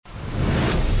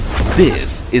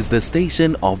This is the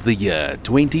Station of the Year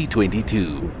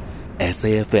 2022.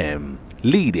 SAFM,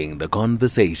 leading the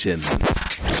conversation.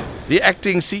 The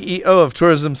acting CEO of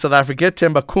Tourism South Africa,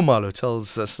 Themba Khumalo,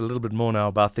 tells us a little bit more now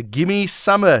about the Gimme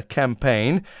Summer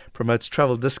campaign, promotes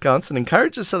travel discounts and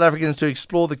encourages South Africans to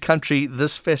explore the country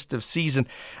this festive season.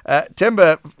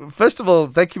 Themba, first of all,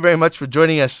 thank you very much for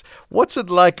joining us. What's it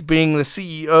like being the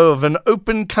CEO of an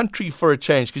open country for a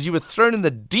change? Because you were thrown in the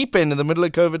deep end in the middle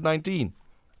of COVID-19.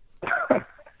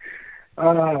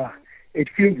 It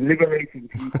feels liberating,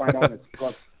 to be quite honest,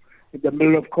 because in the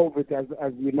middle of COVID,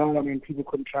 as you know, I mean, people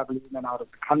couldn't travel in and out of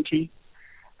the country,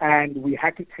 and we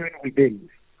had to turn within.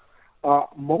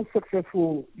 Most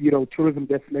successful, tourism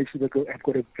destinations have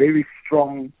got a very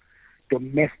strong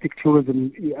domestic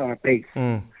tourism base.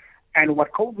 And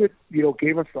what COVID,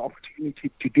 gave us the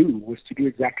opportunity to do was to do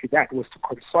exactly that, was to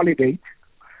consolidate,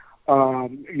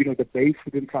 the base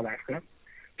within South Africa,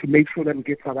 to make sure that we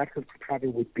get South Africans to travel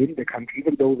within the country,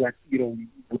 even those that,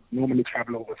 would normally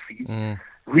travel overseas.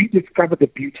 Rediscover the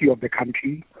beauty of the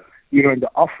country, and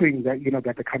the offering that,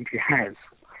 that the country has.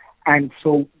 And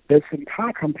so this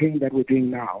entire campaign that we're doing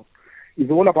now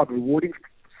is all about rewarding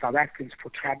South Africans for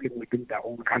traveling within their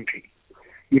own country,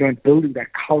 and building that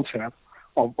culture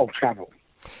of travel.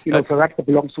 South Africa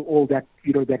belongs to all that,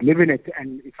 that live in it,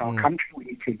 and it's our country. We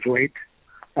need to enjoy it,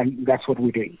 and that's what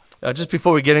we're doing. Just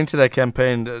before we get into that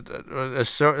campaign, a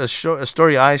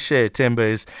story I share, Themba,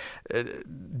 is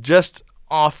just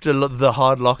after the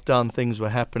hard lockdown things were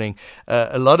happening,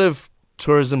 a lot of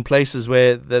tourism places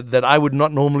where that I would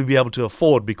not normally be able to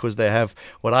afford because they have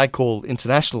what I call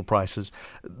international prices,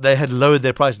 they had lowered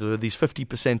their prices. There were these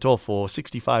 50% off or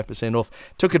 65% off.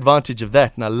 Took advantage of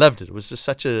that, and I loved it. It was just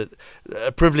such a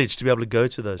privilege to be able to go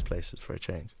to those places for a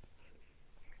change.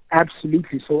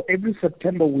 Absolutely. So every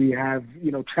September we have,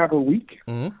 Travel Week,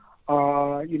 in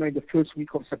the first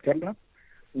week of September,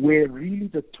 where really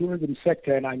the tourism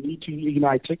sector, and I need to,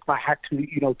 I take my hat to,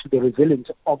 to the resilience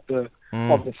of the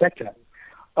sector.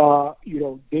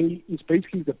 It's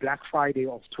basically the Black Friday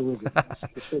of tourism,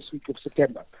 the first week of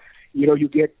September. You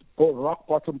get rock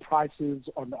bottom prices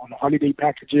on holiday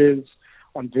packages,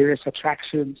 on various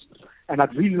attractions, and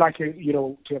I'd really like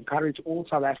to encourage all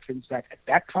South Africans that at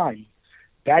that time,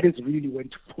 that is really when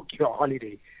to book your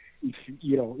holiday if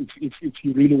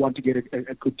you really want to get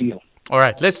a good deal. All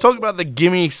right, let's talk about the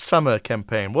Gimme Summer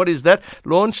campaign. What is that?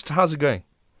 Launched? How's it going?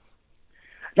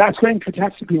 That's going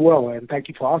fantastically well, and thank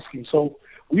you for asking. So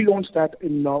we launched that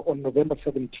on November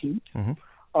 17th,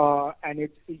 and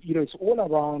it's all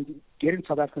around getting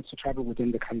South Africans to travel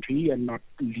within the country and not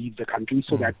leave the country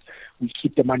so that we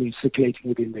keep the money circulating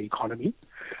within the economy.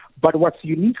 But what's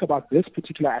unique about this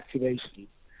particular activation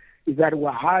is that we're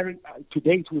hiring, to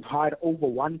date, we've hired over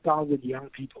 1,000 young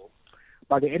people.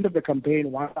 By the end of the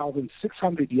campaign,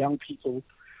 1,600 young people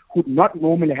who not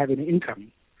normally have an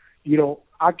income,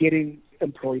 are getting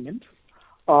employment,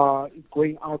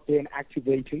 going out there and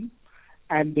activating.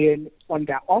 And then on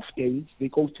their off days, they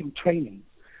go through training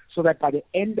so that by the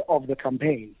end of the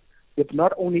campaign, they've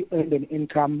not only earned an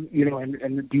income,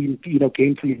 and been,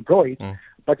 gainfully employed,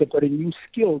 but they've got a new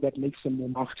skill that makes them more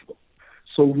marketable.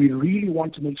 So we really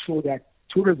want to make sure that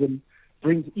tourism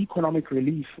brings economic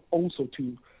relief also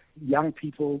to young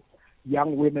people,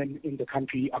 young women in the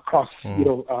country across,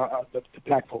 the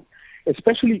platform,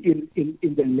 especially in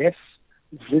the less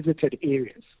visited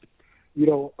areas.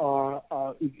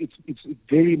 It's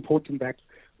very important that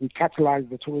we catalyze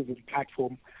the tourism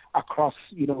platform across,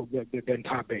 the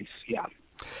entire base. Yeah.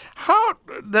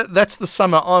 That's the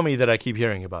summer army that I keep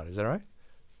hearing about. Is that right?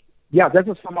 Yeah, that's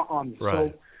a summer army. Right.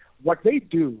 So what they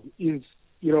do is,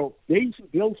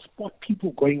 they'll spot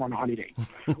people going on holiday,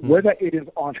 whether it is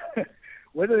on,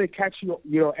 whether they catch you,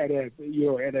 at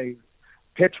a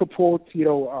petrol port,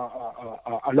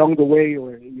 along the way,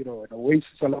 or an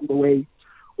oasis along the way,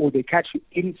 or they catch you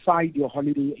inside your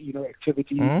holiday,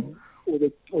 activity,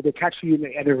 or they catch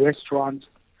you at a restaurant.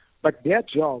 But their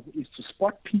job is to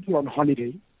spot people on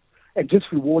holiday and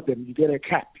just reward them. You get a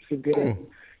cap, you can get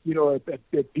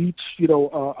a beach,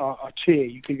 a chair,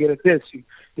 you can get this.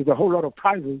 There's a whole lot of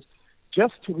prizes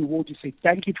just to reward you, say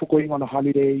thank you for going on a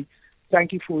holiday,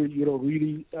 thank you for,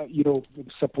 really,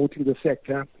 supporting the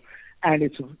sector.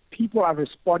 And people are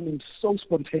responding so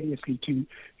spontaneously to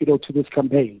this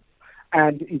campaign.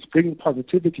 And it's bringing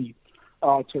positivity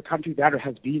to a country that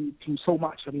has been through so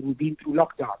much. I mean, we've been through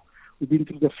lockdown, we've been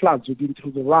through the floods, we've been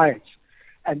through the riots.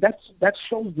 And that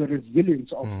shows the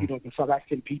resilience of, the South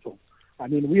African people. I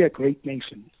mean, we're a great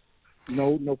nation.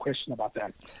 No question about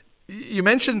that. You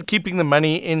mentioned keeping the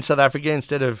money in South Africa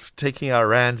instead of taking our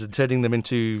rands and turning them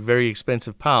into very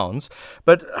expensive pounds.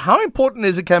 But how important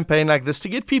is a campaign like this to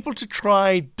get people to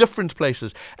try different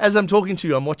places? As I'm talking to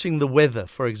you, I'm watching the weather,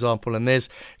 for example, and there's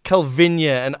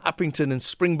Calvinia and Uppington and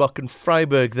Springbok and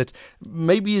Vryburg that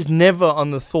maybe is never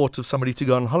on the thought of somebody to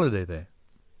go on holiday there.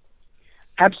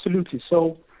 Absolutely.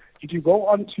 So if you go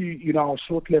onto, our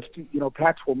short-lived,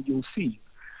 platform, you'll see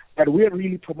that we're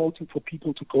really promoting for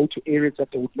people to go to areas that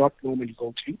they would not normally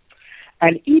go to.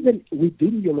 And even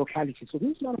within your locality. So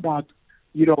this is not about,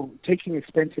 taking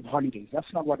expensive holidays.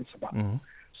 That's not what it's about. Mm-hmm.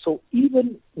 So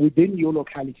even within your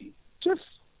locality, just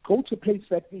go to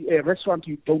a restaurant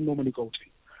you don't normally go to.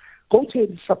 Go to a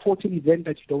supporting event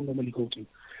that you don't normally go to.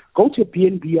 Go to a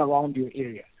B&B around your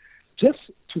area. Just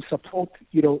to support,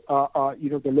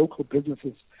 the local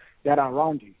businesses that are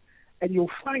around you. And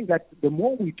you'll find that the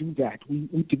more we do that,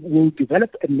 we'll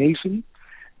develop a nation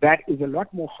that is a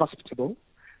lot more hospitable.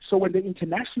 So when the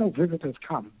international visitors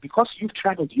come, because you've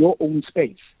traveled your own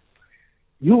space,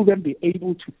 you'll then be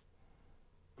able to,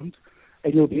 and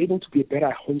you'll be able to be a better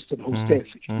host and hostess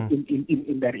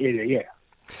in that area, yeah.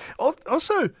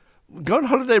 Also, go on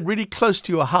holiday really close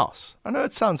to your house. I know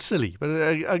it sounds silly, but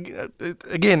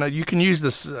again, you can use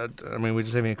this. We're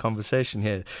just having a conversation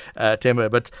here,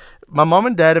 Temba. But my mom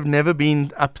and dad have never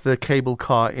been up the cable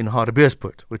car in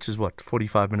Hartbeespoort, which is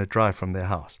 45-minute drive from their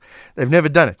house. They've never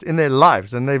done it in their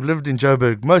lives, and they've lived in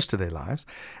Joburg most of their lives.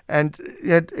 And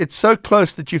yet it's so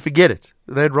close that you forget it.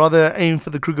 They'd rather aim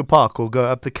for the Kruger Park or go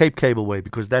up the Cape Cableway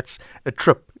because that's a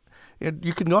trip.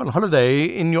 You can go on holiday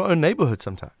in your own neighborhood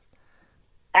sometimes.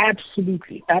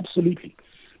 Absolutely.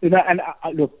 And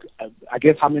look, I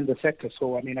guess I'm in the sector,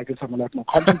 so I guess I'm a lot more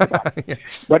confident about it. Yeah.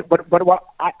 But what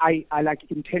I like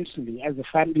intentionally, as a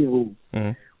family rule,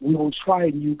 we will try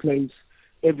a new place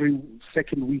every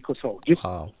second week or so. Just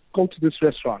go to this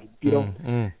restaurant, if we're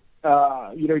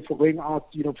going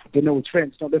out, for dinner with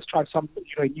friends, let's try something,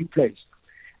 a new place.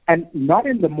 And not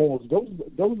in the malls. Those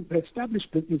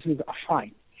established businesses are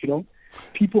fine,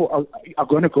 People are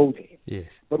going to go there. Yes.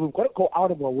 But we've got to go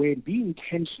out of our way and be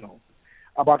intentional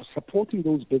about supporting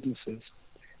those businesses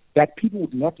that people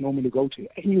would not normally go to.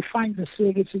 And you find the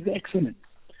service is excellent.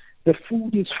 The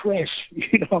food is fresh, and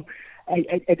the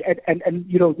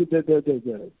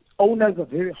owners are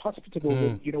very hospitable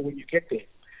when you get there.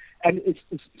 And it's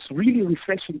really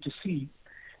refreshing to see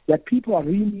that people are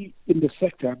really in the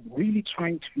sector, really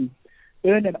trying to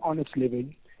earn an honest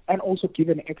living and also give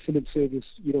an excellent service,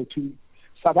 to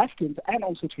South Africans and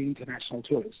also to international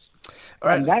tourists. All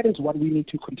right. And that is what we need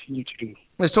to continue to do.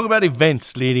 Let's talk about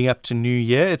events leading up to New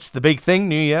Year. It's the big thing,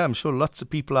 New Year. I'm sure lots of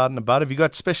people out and about. Have you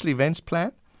got special events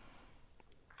planned?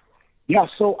 Yeah,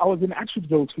 so I was in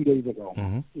Atteridgeville 2 days ago,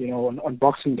 on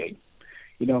Boxing Day.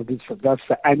 That's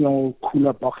the annual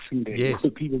cooler Boxing Day. Yes.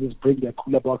 So people just bring their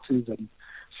cooler boxes and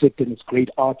sit, and it's great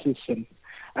artists. And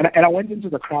I went into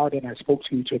the crowd and I spoke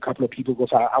to a couple of people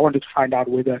because I wanted to find out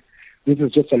whether this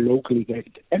is just a local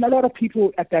event. And a lot of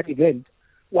people at that event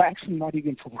were actually not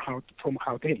even from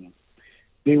Gauteng.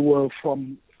 They were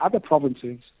from other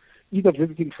provinces, either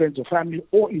visiting friends or family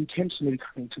or intentionally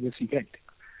coming to this event.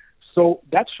 So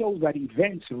that shows that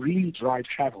events really drive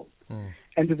travel.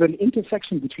 And there's an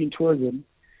intersection between tourism,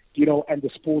 and the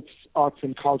sports, arts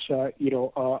and culture,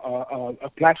 a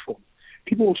platform.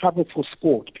 People will travel for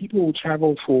sport. People will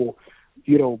travel for,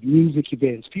 music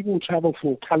events. People will travel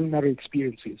for culinary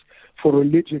experiences, for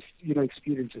religious,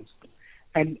 experiences.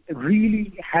 And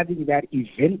really having that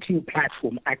eventing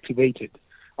platform activated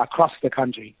across the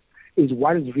country is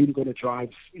what is really going to drive,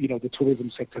 the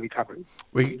tourism sector recovery.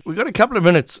 We got a couple of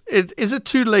minutes. Is it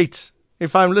too late?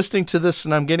 If I'm listening to this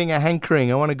and I'm getting a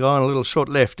hankering, I want to go on a little short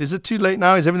left. Is it too late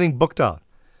now? Is everything booked out?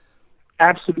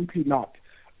 Absolutely not.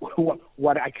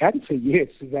 What I can say, yes,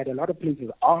 is that a lot of places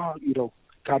are,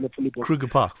 kind of fully booked. Kruger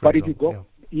Park, for but example.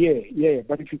 If you go,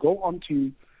 But if you go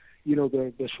onto,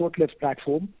 the short-lived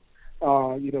platform,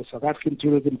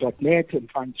 SouthAfricanTourism.net and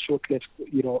find short-lived,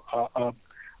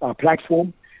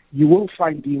 platform, you will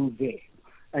find deals there.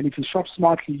 And if you shop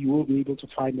smartly, you will be able to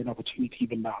find an opportunity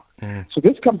even now. So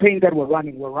this campaign that we're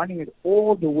running it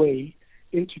all the way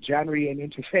into January and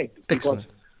into Feb. Excellent.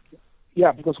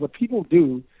 Because what people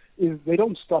do is they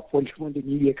don't stop when the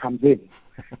new year comes in.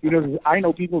 I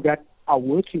know people that are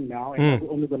working now and are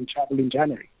only going to travel in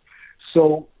January.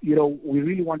 So, we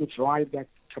really want to drive that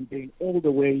campaign all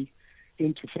the way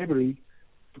into February,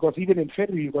 because even in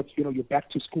February, you've got, you're back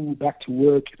to school, back to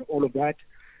work, and all of that.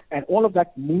 And all of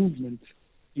that movement,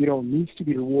 needs to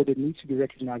be rewarded, needs to be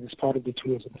recognized as part of the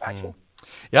tourism platform.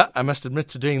 Yeah, I must admit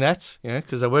to doing that,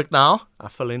 because I work now. I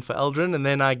fill in for Eldrin, and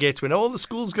then I get, when all the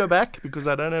schools go back, because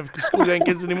I don't have school-going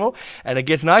kids anymore, and it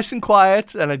gets nice and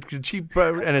quiet, and it's cheap,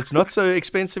 and it's not so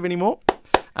expensive anymore.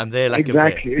 I'm there like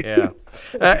Exactly. a bear.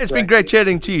 Yeah. It's been great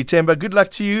chatting to you, Temba. Good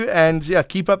luck to you, and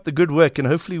keep up the good work, and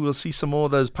hopefully we'll see some more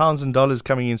of those pounds and dollars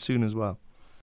coming in soon as well.